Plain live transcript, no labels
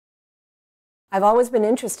I've always been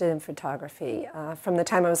interested in photography. From the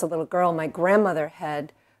time I was a little girl, my grandmother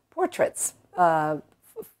had portraits,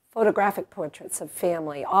 photographic portraits of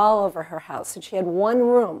family all over her house. And she had one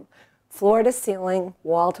room, floor to ceiling,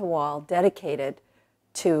 wall to wall, dedicated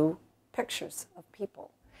to pictures of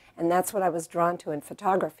people. And that's what I was drawn to in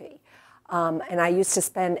photography. And I used to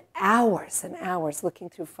spend hours and hours looking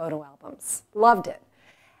through photo albums. Loved it.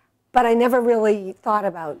 But I never really thought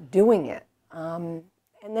about doing it.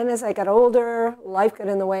 And then as I got older, life got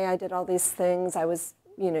in the way. I did all these things. I was,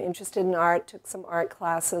 interested in art, took some art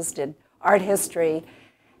classes, did art history.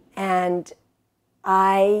 And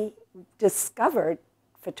I discovered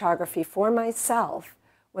photography for myself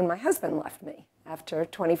when my husband left me after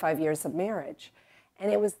 25 years of marriage.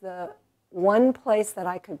 And it was the one place that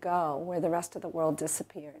I could go where the rest of the world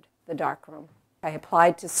disappeared, the darkroom. I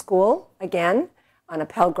applied to school again on a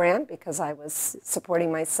Pell Grant because I was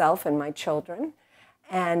supporting myself and my children.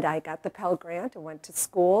 And I got the Pell Grant and went to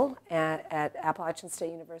school at Appalachian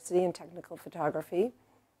State University in technical photography.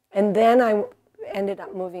 And then I ended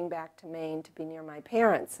up moving back to Maine to be near my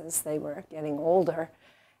parents as they were getting older.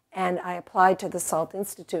 And I applied to the Salt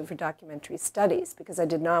Institute for Documentary Studies because I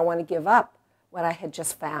did not want to give up what I had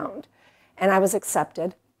just found. And I was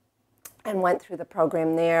accepted and went through the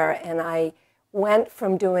program there. And I went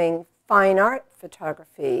from doing fine art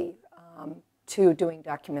photography to doing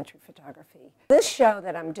documentary photography. This show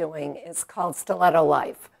that I'm doing is called Stiletto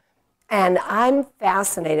Life. And I'm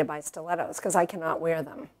fascinated by stilettos because I cannot wear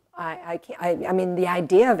them. I mean, the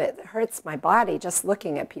idea of it hurts my body just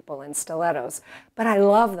looking at people in stilettos. But I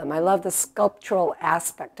love them. I love the sculptural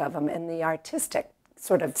aspect of them and the artistic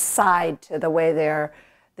sort of side to the way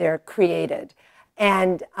they're created.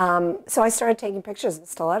 And so I started taking pictures of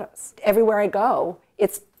stilettos. Everywhere I go,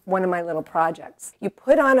 it's one of my little projects. You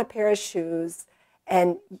put on a pair of shoes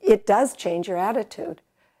and it does change your attitude.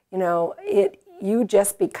 You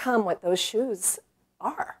just become what those shoes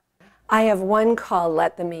are. I have one called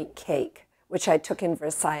Let Them Eat Cake, which I took in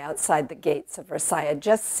Versailles, outside the gates of Versailles. I'd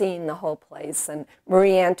just seen the whole place, and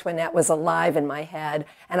Marie Antoinette was alive in my head.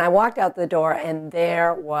 And I walked out the door, and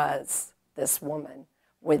there was this woman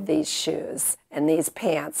with these shoes and these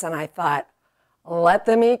pants, and I thought, let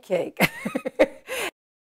them eat cake.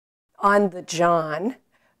 On the John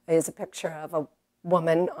is a picture of a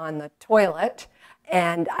woman on the toilet,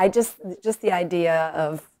 and I just the idea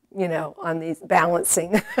of, on these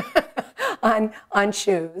balancing on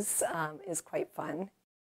shoes is quite fun.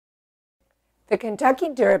 The Kentucky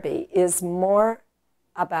Derby is more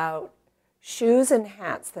about shoes and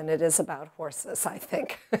hats than it is about horses, I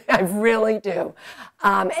think. I really do.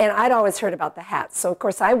 And I'd always heard about the hats. So, of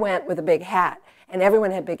course, I went with a big hat, and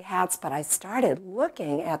everyone had big hats, but I started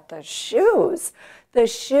looking at the shoes. The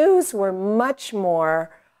shoes were much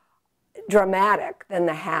more dramatic than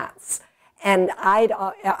the hats. And I'd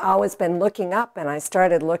always been looking up, and I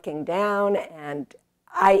started looking down, and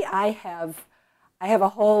I have a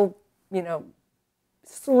whole,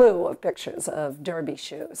 slew of pictures of derby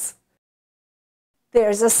shoes.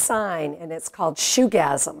 There's a sign, and it's called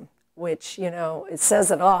Shoegasm, which, it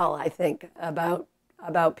says it all, I think, about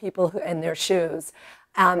people and their shoes.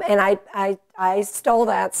 And I stole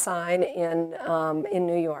that sign in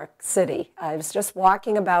New York City. I was just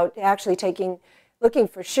walking about, actually looking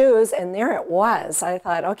for shoes, and there it was. I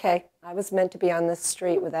thought, okay, I was meant to be on this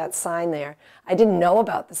street with that sign there. I didn't know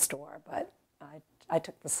about the store, but I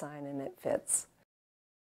took the sign and it fits.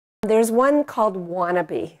 There's one called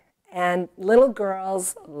Wannabe, and little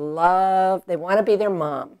girls they want to be their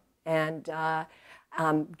mom, and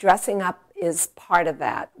dressing up is part of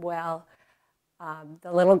that. Well,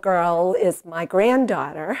 the little girl is my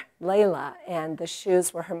granddaughter, Layla, and the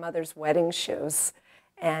shoes were her mother's wedding shoes,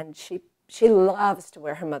 and she loves to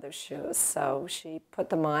wear her mother's shoes, so she put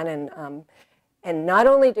them on, and not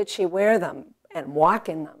only did she wear them and walk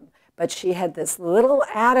in them, but she had this little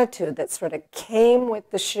attitude that sort of came with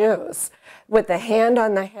the shoes, with the hand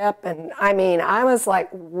on the hip, and I mean, I was like,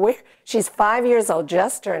 she's 5 years old,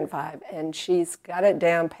 just turned 5, and she's got it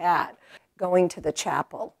down pat, going to the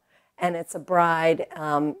chapel, and it's a bride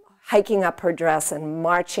hiking up her dress and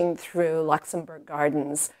marching through Luxembourg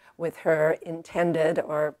Gardens with her intended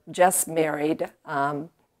or just married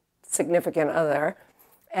significant other,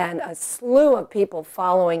 and a slew of people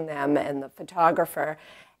following them, and the photographer.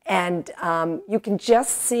 And you can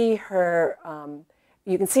just see her,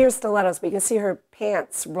 you can see her stilettos, but you can see her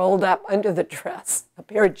pants rolled up under the dress, a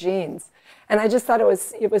pair of jeans. And I just thought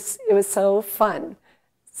it was so fun,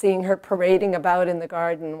 seeing her parading about in the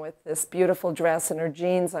garden with this beautiful dress and her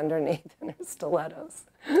jeans underneath and her stilettos.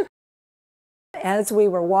 As we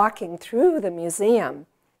were walking through the museum,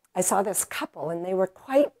 I saw this couple, and they were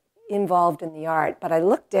quite, involved in the art, but I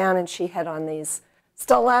looked down and she had on these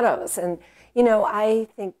stilettos. And, you know, I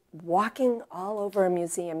think walking all over a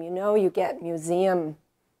museum, you know, you get museum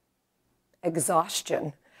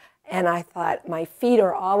exhaustion. And I thought, my feet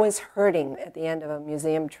are always hurting at the end of a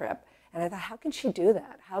museum trip. And I thought, how can she do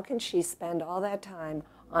that? How can she spend all that time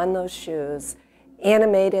on those shoes,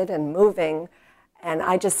 animated and moving? And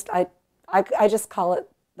I just call it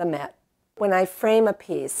the Met. When I frame a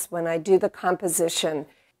piece, when I do the composition,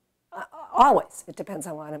 always, it depends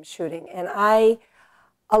on what I'm shooting. And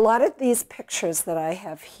a lot of these pictures that I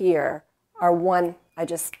have here are one, I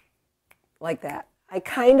just like that.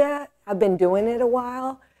 I've been doing it a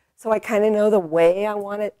while, so I kind of know the way I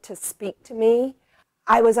want it to speak to me.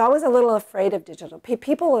 I was always a little afraid of digital.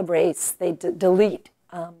 People erase, they delete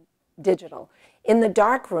digital. In the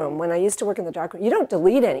darkroom, when I used to work in the darkroom, you don't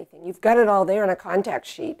delete anything. You've got it all there in a contact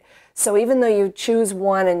sheet. So even though you choose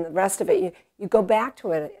one and the rest of it, you go back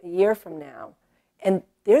to it a year from now, and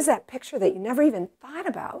there's that picture that you never even thought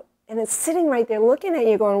about. And it's sitting right there looking at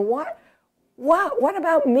you going, what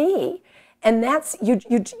about me? And that's,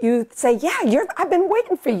 you say, yeah, I've been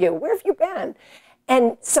waiting for you. Where have you been?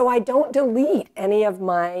 And so I don't delete any of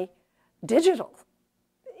my digital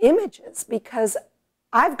images because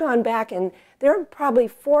I've gone back and there are probably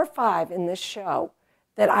 4 or 5 in this show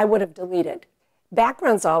that I would have deleted.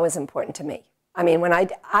 Background's always important to me. I mean, when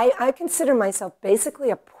I consider myself basically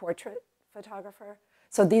a portrait photographer.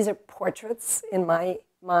 So these are portraits in my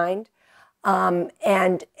mind. And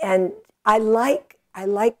I like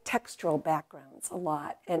textural backgrounds a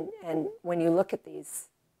lot. And when you look at these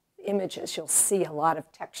images, you'll see a lot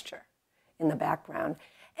of texture in the background.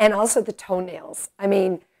 And also the toenails. I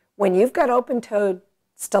mean, when you've got open-toed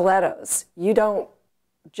stilettos, you don't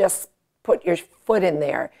just put your foot in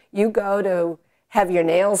there. You go to have your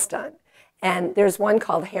nails done. And there's one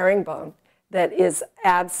called Herringbone that is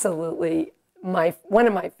absolutely one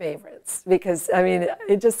of my favorites because, I mean,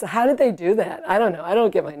 how did they do that? I don't know. I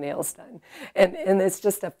don't get my nails done. And it's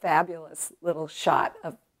just a fabulous little shot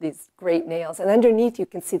of these great nails. And underneath you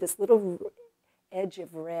can see this little edge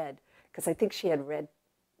of red because I think she had red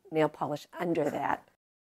nail polish under that.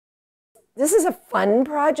 This is a fun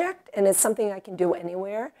project and it's something I can do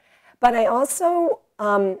anywhere. But I also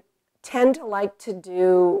tend to like to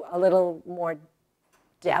do a little more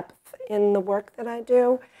depth in the work that I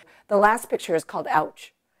do. The last picture is called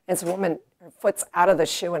Ouch. It's a woman, her foot's out of the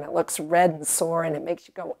shoe and it looks red and sore and it makes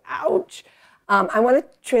you go, ouch. I want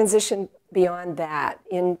to transition beyond that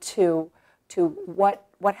into what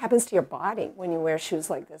happens to your body when you wear shoes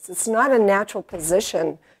like this. It's not a natural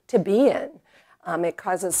position to be in. It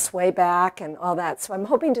causes sway back and all that. So I'm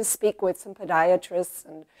hoping to speak with some podiatrists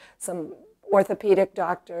and some orthopedic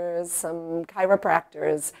doctors, some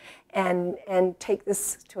chiropractors, and take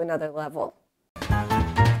this to another level.